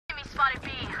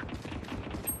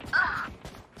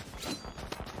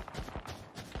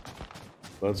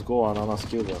Let's go, Anana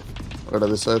skill them. Right at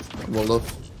this side, I'm walled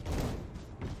off.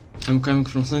 I'm coming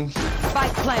from flank.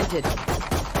 Spike planted.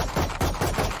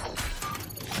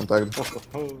 I'm tagged.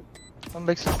 One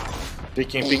big side.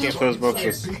 Picking first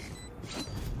boxes.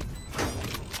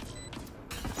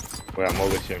 Wait, I'm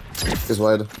over here. He's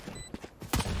wide.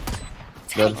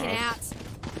 Dead.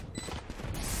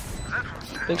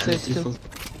 Big side still.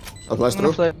 I'll flash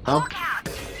through. Now.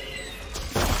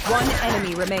 One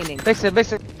enemy remaining. Big side, big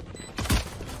side.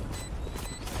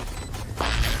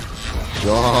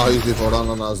 Ja, easy for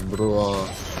ananas, bro.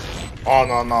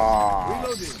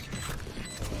 Ananas!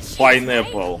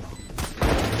 Pineapple!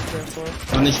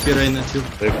 One HP right now, tube.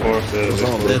 They forced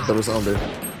There was zombie.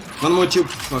 One more tube.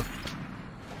 Fuck.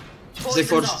 They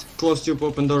forced. Close tube,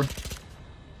 open door.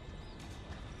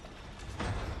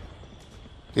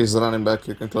 He's running back,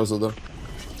 you can close the door.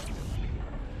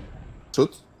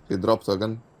 Shoot. He dropped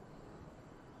again.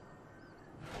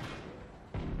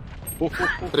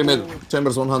 3 mid.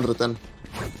 Chambers 110.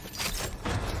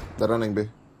 They're running B.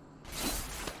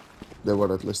 They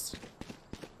were at least.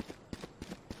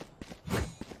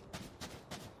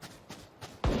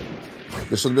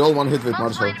 They should be all one hit with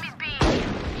Marshall. Enemy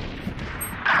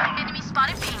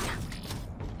spotted B.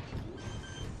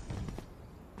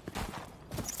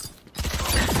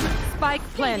 Spike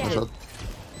planted. Shot.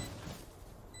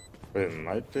 Wait,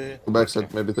 might be.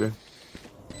 Backside, maybe 3.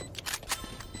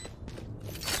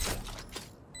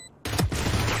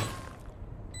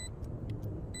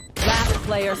 Last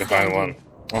player Behind standing. one.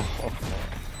 Oh.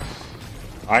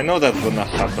 I know that gonna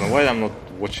happen. Why I'm not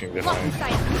watching behind?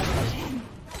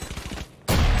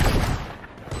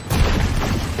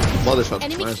 Body shot.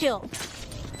 Enemy Nice. kill.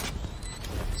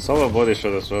 Solo body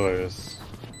shot as well, I guess.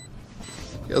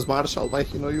 Yes, Marshall, why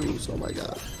he no use? Oh my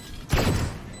god.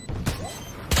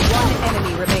 One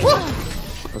enemy remaining.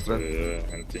 That's right.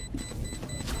 Empty.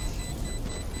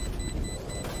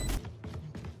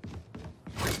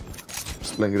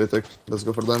 Just playing reltuc. Let's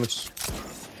go for damage.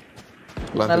 I'll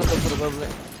Planted. go probably.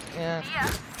 Yeah.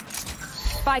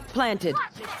 Spike planted.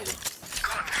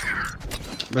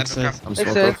 Backside. I'm Big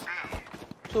smoked side. off.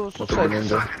 Two Not coming in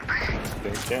sides.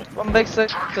 Okay. One big side.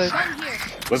 Side.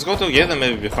 Let's go together,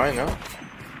 maybe behind, no? No,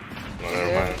 never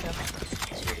Yeah. mind.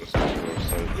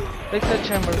 Big side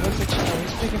chamber. Big side chamber.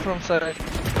 He's speaking from side.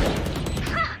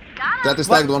 That is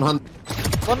tagged 100.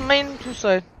 One main, two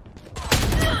side.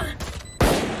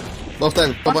 Both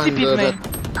tagged. Top One and TP main. red.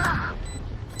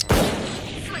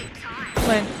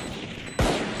 Main.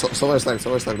 So is tagged.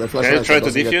 They flash. Can you right, try so to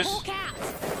doesn't get- defuse?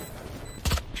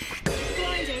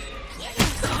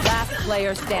 Last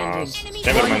player standing.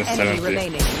 Chamber One minus enemy 70.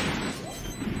 remaining.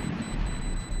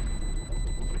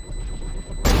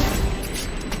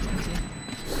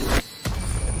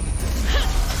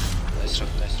 Nice shot,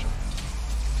 nice shot.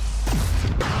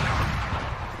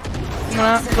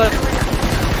 Nah, but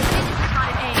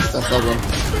That's that one.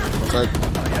 Okay.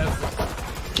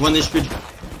 1 HP.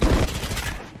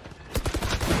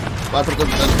 Viper to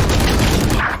dead.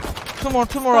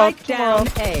 two more out. Spike Two more down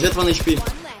out. A. Jet 1 HP.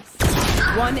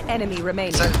 One enemy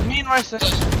remaining. Me and right side.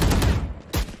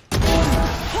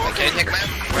 Okay, take man.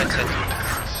 Right side.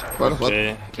 What?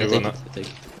 Okay,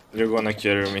 you're gonna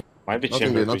carry me. Might be Nothing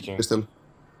chamber B, not picking. B still.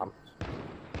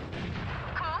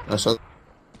 Nice shot.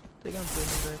 They can play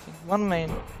mid, I think. One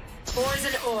main.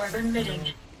 Poison orb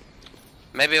emitting.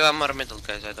 Maybe one more middle,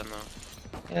 guys, I don't know.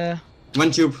 Yeah.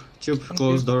 1 tube. Tube,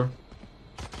 close door.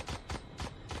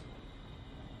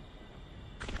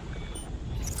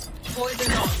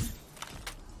 Poison on.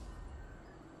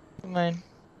 Main.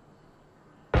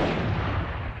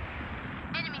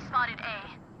 Enemy spotted A.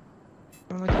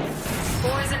 I'm looking.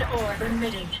 Poison orb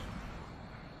emitting.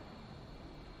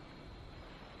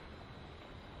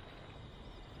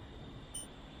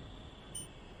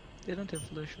 They don't have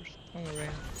flashers. I'm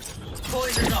around.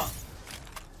 Poison off.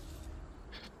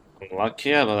 I'm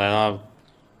lucky, but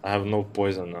I have no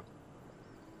poison now.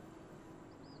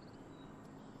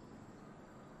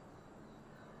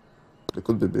 It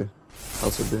could be B.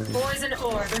 Also B. Poison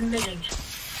orb emitting.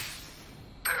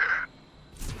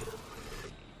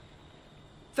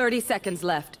 30 seconds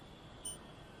left.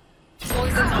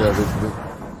 Poison Yeah, off. B.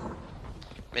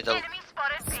 Middle. Enemy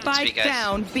spotted B. Spike guys.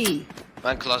 down B.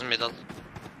 One close middle.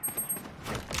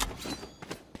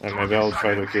 And maybe I'll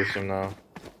try to kill him now.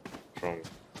 From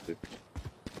the...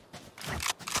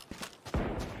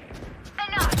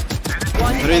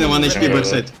 One Arena, 1 enemy HP remaining.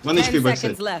 backside. 1 10 HP seconds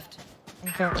backside. left.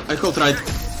 Okay. I hold right.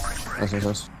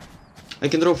 Nice. I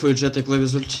can drop for you, Jet. I play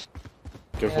with ult.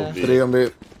 Careful, Yeah. B. 3 on B.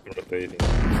 Rotating.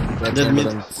 Red Dead chamber mid.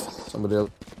 and somebody else.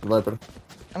 Viper.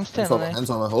 I'm standing there. Hands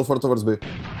on, hold for towards B.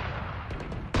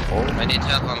 I need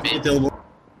help on B. Hit elbow.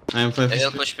 I am 5. They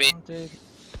will push B.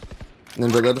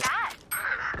 Ninja dead.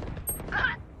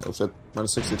 Oh shit,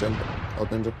 minus 60 jump. Out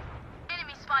ninja.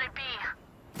 Enemy spotted B.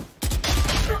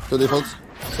 2 defaults.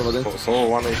 Sova dead. So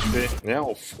 1 HP. Yeah,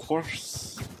 of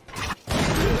course.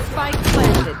 Spike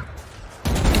planted.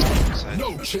 Last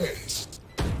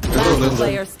Ninja.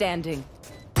 player standing.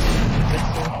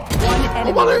 One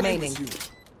enemy remaining.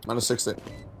 Minus 60.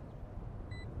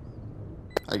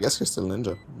 I guess he's still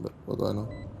ninja, but what do I know?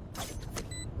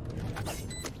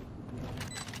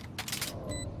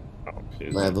 Oh,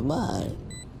 he's Never mind.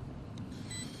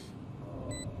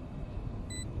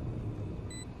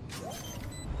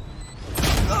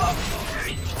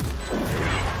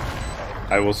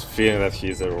 I was feeling that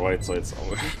he's a right side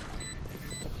somewhere.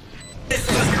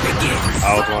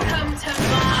 Out one. Welcome to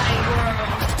my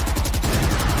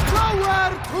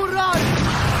world.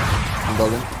 I'm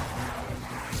dogging.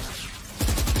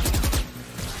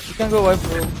 You can go wipe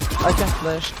room. I can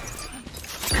flash.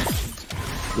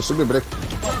 There should be brick.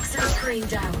 Toxin screen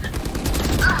down.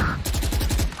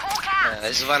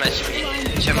 This is 1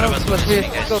 HP. Chamber was Flash pushing B.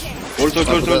 guys. Go.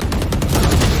 Ult.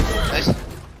 Nice.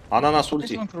 Ananas This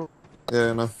ulti. one pro.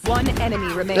 Yeah, no. One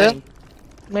enemy remaining.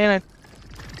 Main.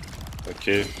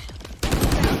 Okay.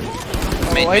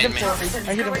 Main, I hit him main. 40.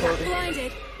 I hit him 40.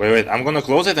 Blinded. Wait. I'm gonna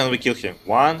close it and we kill him.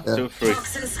 1, Yeah. 2, 3.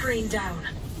 Toxin screen down.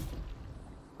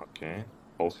 Okay.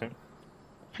 Hold him.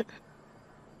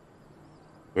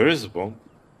 Where is the bomb?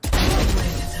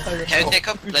 Can you take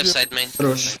up? Left side main.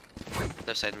 Rush.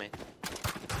 Left side main.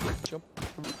 Jump.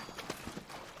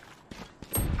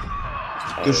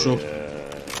 Good shot.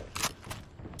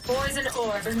 Poison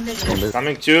orb emitted.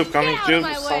 Coming tube.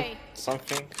 my way.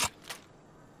 Something.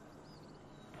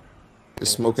 He's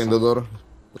smoking the door.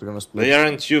 We're gonna split. They are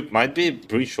in tube. Might be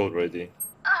breach already.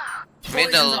 Poison's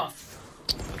Middle. off.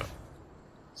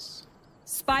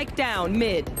 Spike down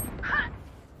mid.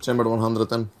 Chamber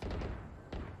 110.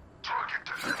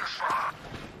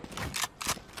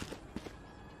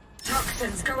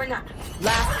 Toxins going up.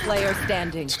 Last player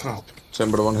standing. Oh,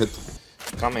 Chamber 1 hit.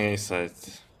 coming inside.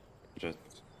 Jet.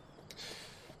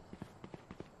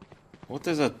 What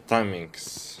is the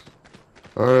timings?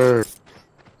 Hey.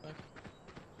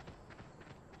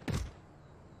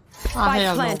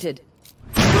 Spike planted.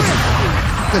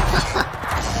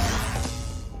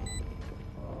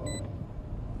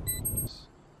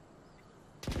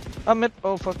 I'm mid.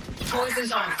 Oh fuck.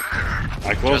 Poison's off.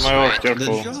 I close my ult. Good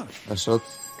Careful. shot. I shot.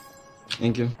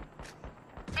 Thank you.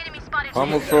 Enemy spotted.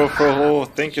 Humble for oh,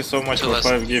 thank you so much To for us.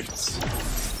 5 gifts.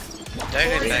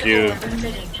 Direct back. you. Orb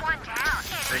emitting.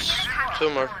 There's 2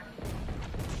 more.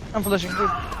 I'm flashing. Good.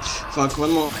 Fuck,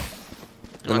 one more.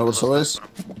 You know where Sova is?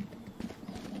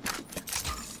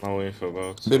 No info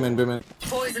about. B main.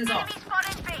 Poison's off.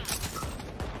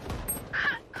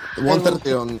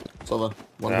 130 on Sova.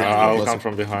 1 hit. I'll Plus come it.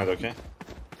 from behind, okay?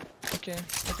 Okay.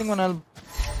 I think one I'll.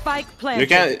 Spike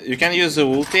planted. You can use the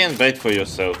ulti and bait for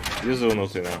yourself. Use the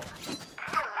ulti now.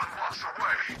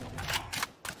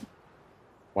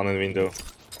 One in window.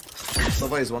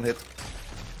 Sova is 1 hit.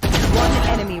 One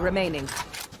enemy remaining.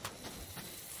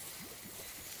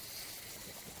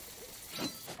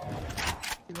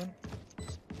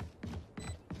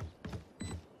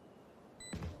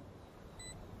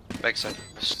 Backside.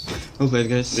 Well played,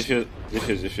 guys.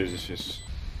 Diffuse.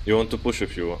 You want to push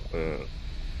if you want.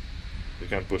 You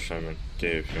can push, I mean,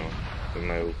 okay, if you want. With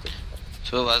my ulti.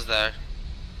 2 was there.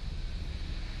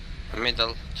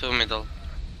 Middle. 2 middle.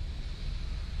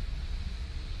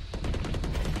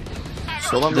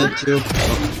 Sova Dead mid. tube.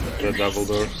 The double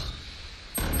doors.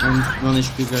 1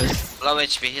 HP, guys. Low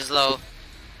HP. He's low.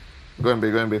 Go and B.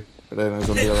 Reyna is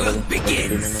on B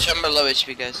already. Chamber low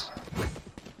HP, guys.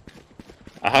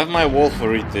 I have my wall for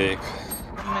retake.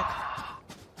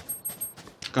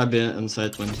 KB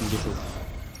inside went in default.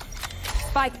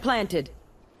 Spike planted.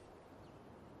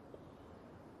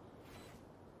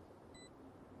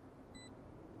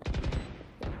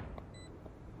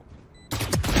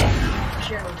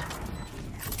 Killed.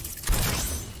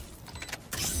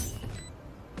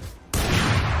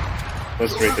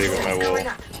 Let's retake on my wall. Going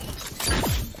up.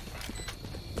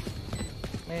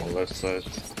 On left side.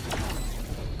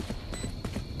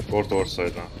 Go towards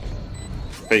side now.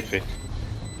 Fake. Okay.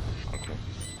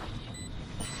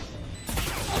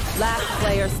 Last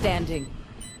player standing.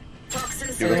 Toxin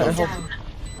it screen up. down.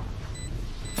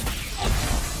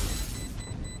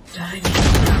 Dying.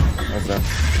 Okay.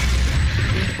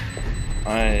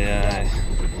 Aye.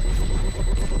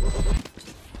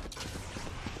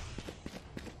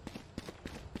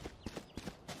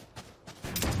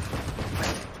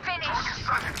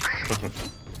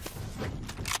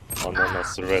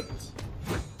 Ananas red.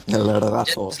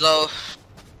 It's low.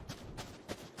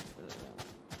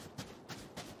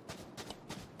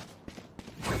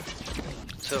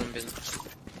 Zombie.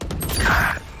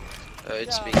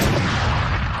 It's big.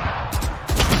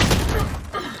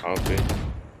 Okay.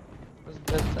 Was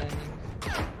bad timing.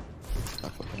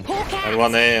 And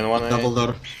 1A and 1A. Double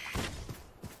door.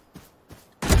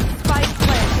 Spike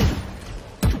planted.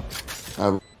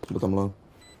 But I'm low.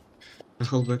 I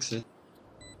hold back set.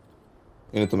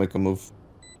 You need to make a move.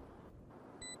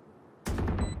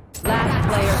 Last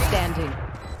player standing.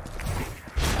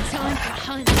 Time for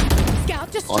hunt.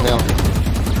 Scout just Oh hell.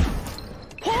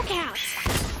 Hawk out.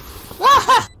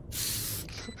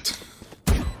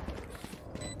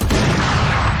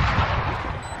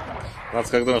 Нац,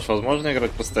 как думаешь, возможно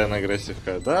играть постоянно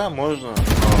агрессивка? Да, можно.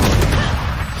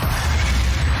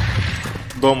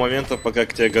 До момента, пока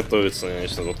к тебе готовиться не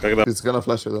начнут. Вот когда... It's gonna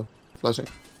flash you though. Flashing.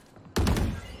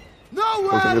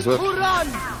 Nowhere to run!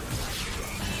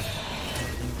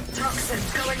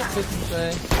 Toxins going up.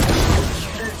 Say.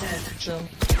 Chill.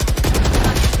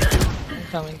 I'm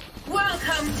coming.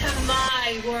 Welcome to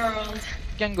my world.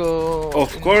 Can go.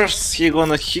 Of course, he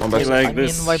gonna hit me like I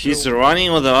this. mean, VIPER. He's running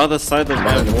on the other side of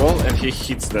my wall and he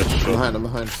hits that shot. Behind, I'm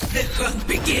behind. The hunt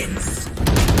begins.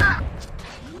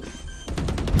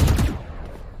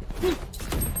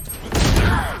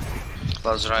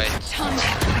 Close right.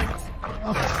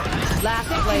 Last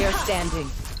player standing.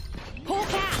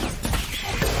 Hawk out.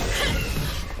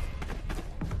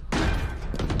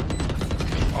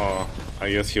 Oh,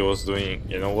 I guess he was doing,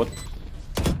 you know what?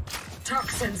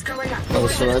 Toxins going up.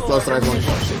 Close right one.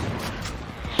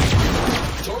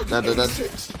 Dead.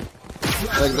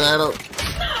 Take the arrow.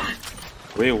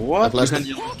 Wait, I what? flashed. Behind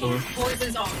yellow door.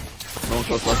 Poison's off. No one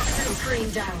close left. Toxin screen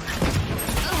down.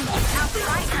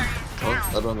 Oh,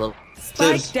 that went well.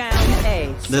 Spike Stairs. down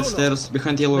A. Dead stairs.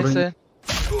 Behind yellow Let's rain. say.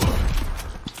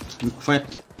 Fine.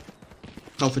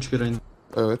 Half HP rain.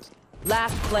 Wait.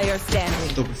 Last player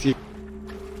standing. Top feet.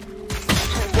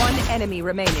 One enemy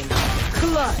remaining.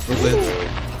 Clutch.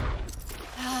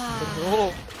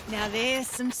 Oh. Now there's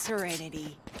some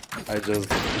serenity. I just...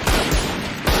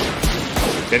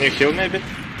 Can you heal me a bit?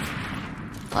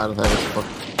 I don't have it. Fuck.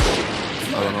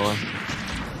 I don't know why.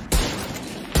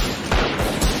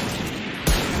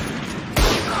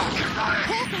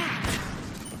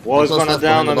 Wall is Close gonna left,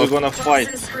 down behind and the we're gonna fight.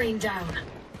 Toxin screen down.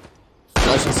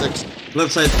 Flashing 6.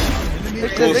 Left side.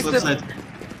 Close left side.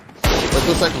 Wait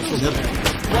 2 seconds. Yep.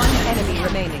 One enemy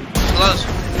remaining. Close.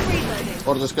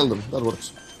 Or just kill them. That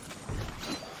works.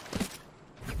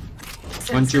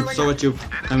 One tube. Solo tube.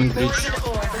 Coming breach. Poison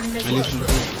orb in I middle. leave some tube.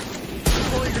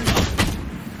 Poison's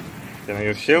off. Can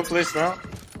you heal please now?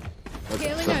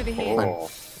 Healing over here. Oh.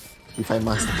 If I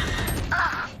must.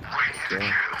 Okay.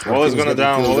 Wall is gonna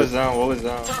down, wall is down, wall is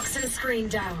down. Toxin screen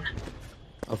down.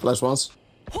 I'll flash once.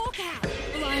 Hawk out.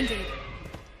 Blinded.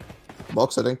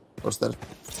 Box, I think. Or stairs.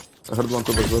 I heard one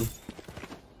tube as well.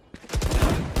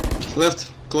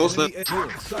 Left. Close left.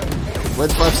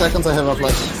 Wait 5 seconds, I have a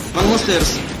flash. One more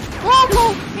stairs. Healing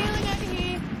over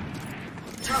here.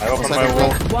 I open my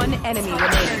wall. One enemy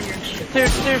remaining.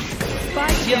 Stairs.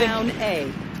 Spike down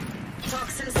A.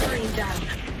 Toxin screen down.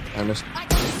 I missed. I got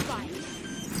the spike.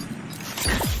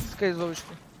 Sky is low.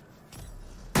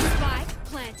 Spike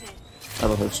planted. I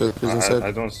don't have shit. He's inside.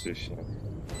 I don't see shit.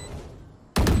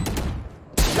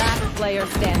 Last player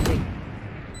standing.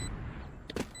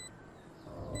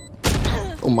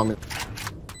 Oh, mommy.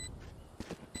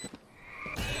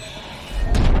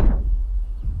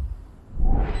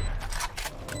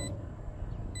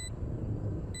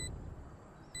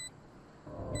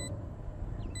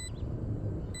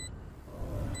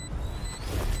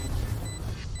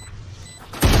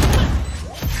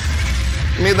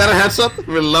 Need that a headshot?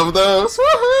 We love those.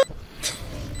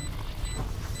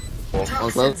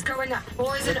 Toxins going up.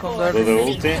 Poison orb Do in the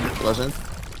middle. ulti. Flashing.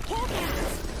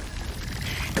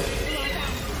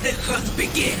 The hunt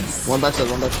begins. One backside,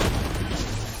 one backside.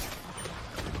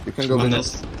 You can go One window.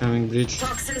 nest. Coming breach.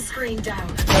 Toxin screen down.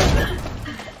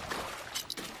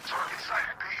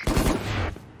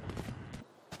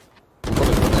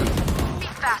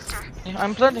 Yeah,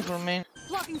 I'm planting for main.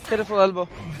 Blocking sight. Careful elbow.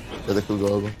 Yeah, they could go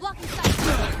over. Blocking sight.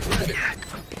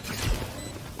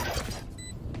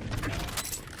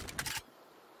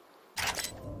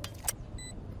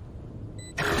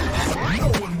 No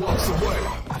one walks away.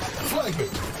 Flag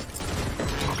it.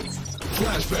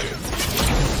 Flashbang.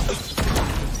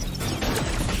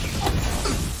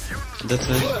 That's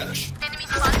it. Flash.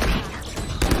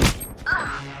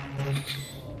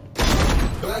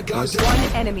 Bad guys One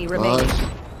enemy remaining.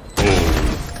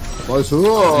 Nice. Nice.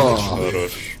 Oh.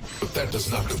 Хорош. but that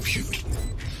does not compute.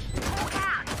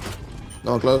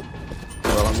 No one close.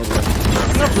 Well, I'm not going.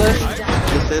 I'm gonna flash.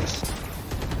 Just dead.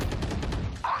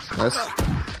 Nice.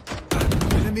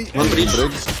 One breach.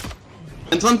 Briggs.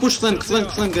 And one push flank,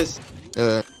 guys.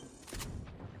 Yeah.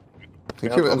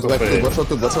 Thank you. And go back for to it. watch out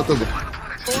to.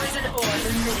 Poison orb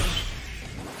emitting.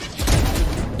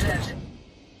 Dead.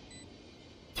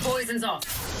 Poison's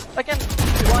off. I can.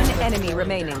 One enemy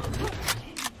remaining.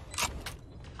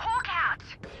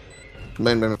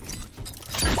 Main.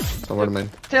 Somewhere main.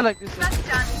 Stay like this.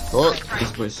 Oh,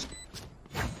 This boys.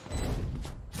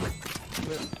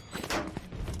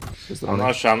 he's the I'm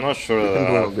running. not sure can that I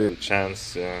go have a the bit.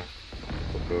 chance, yeah,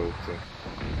 to go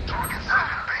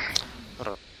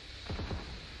to.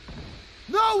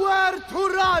 Nowhere to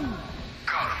run!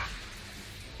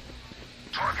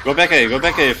 Go back A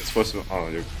if it's possible. Oh,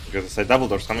 you gotta say double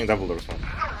doors coming, double doors man.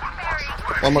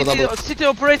 One more double. City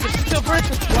operator.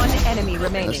 One enemy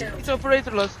remaining. City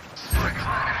operator lost.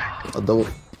 A double.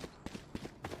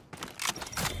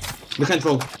 Behind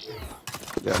wall.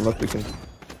 Yeah, I'm not picking.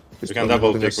 You can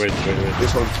double pick, wait.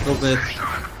 This one. Go dead.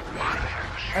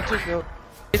 I took you.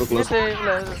 So close.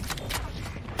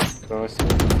 Close.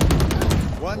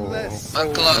 One less.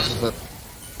 One close.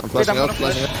 I'm flashing out,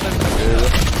 flashing out.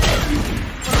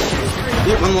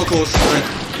 Yeah, one more close. Right.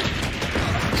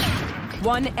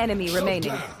 One enemy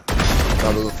remaining.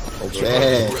 Double.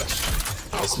 Okay.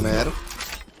 Nice, man.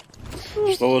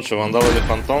 Что лучше, вандал или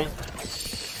фантом?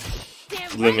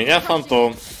 Для меня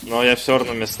фантом, но я все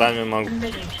равно местами могу.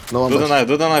 No one Do the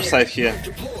back. knife side here.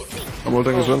 I'm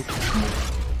holding as well.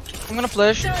 I'm gonna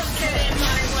flash.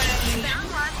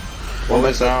 Wall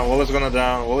is down, wall is gonna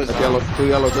down, wall is down. Yellow, two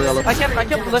yellow. I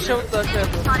can flash out the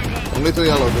shadow. Only two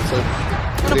yellow, that's it.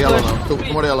 Three yellow now. Two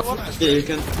more yellow. Yeah, you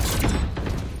can.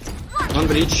 One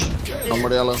breach. One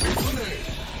more yellow.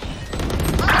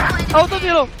 Out of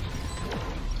yellow.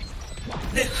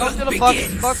 Out yellow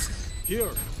box.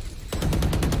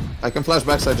 I can flash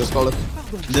backside, just call it.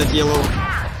 Dead yellow.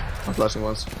 I'm flashing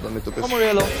once. Don't need to One piss. more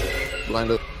yellow.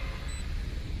 Blinded.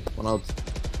 One out.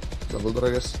 Double door,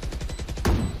 I guess.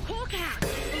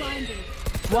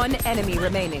 One enemy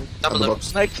remaining. On the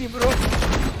box. Nike, bro.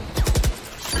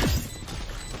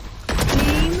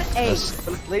 Team A.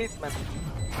 Well played, man.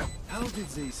 How did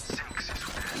this?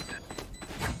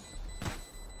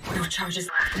 No charges.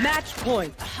 Match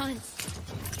point.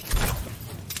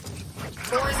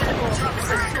 Poison orb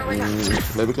toxins going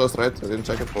up. Maybe close right. I didn't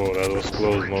check it. Oh, that was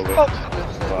close, mother. Oh,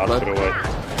 After a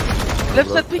while. left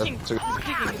side picking. That's He's a-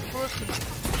 picking. It's first.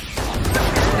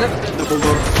 Left side. Double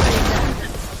door.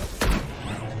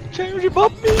 Can you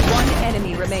rebop me? One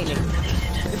enemy remaining.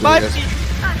 Revive Yes. me.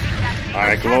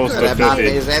 I close the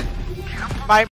 50.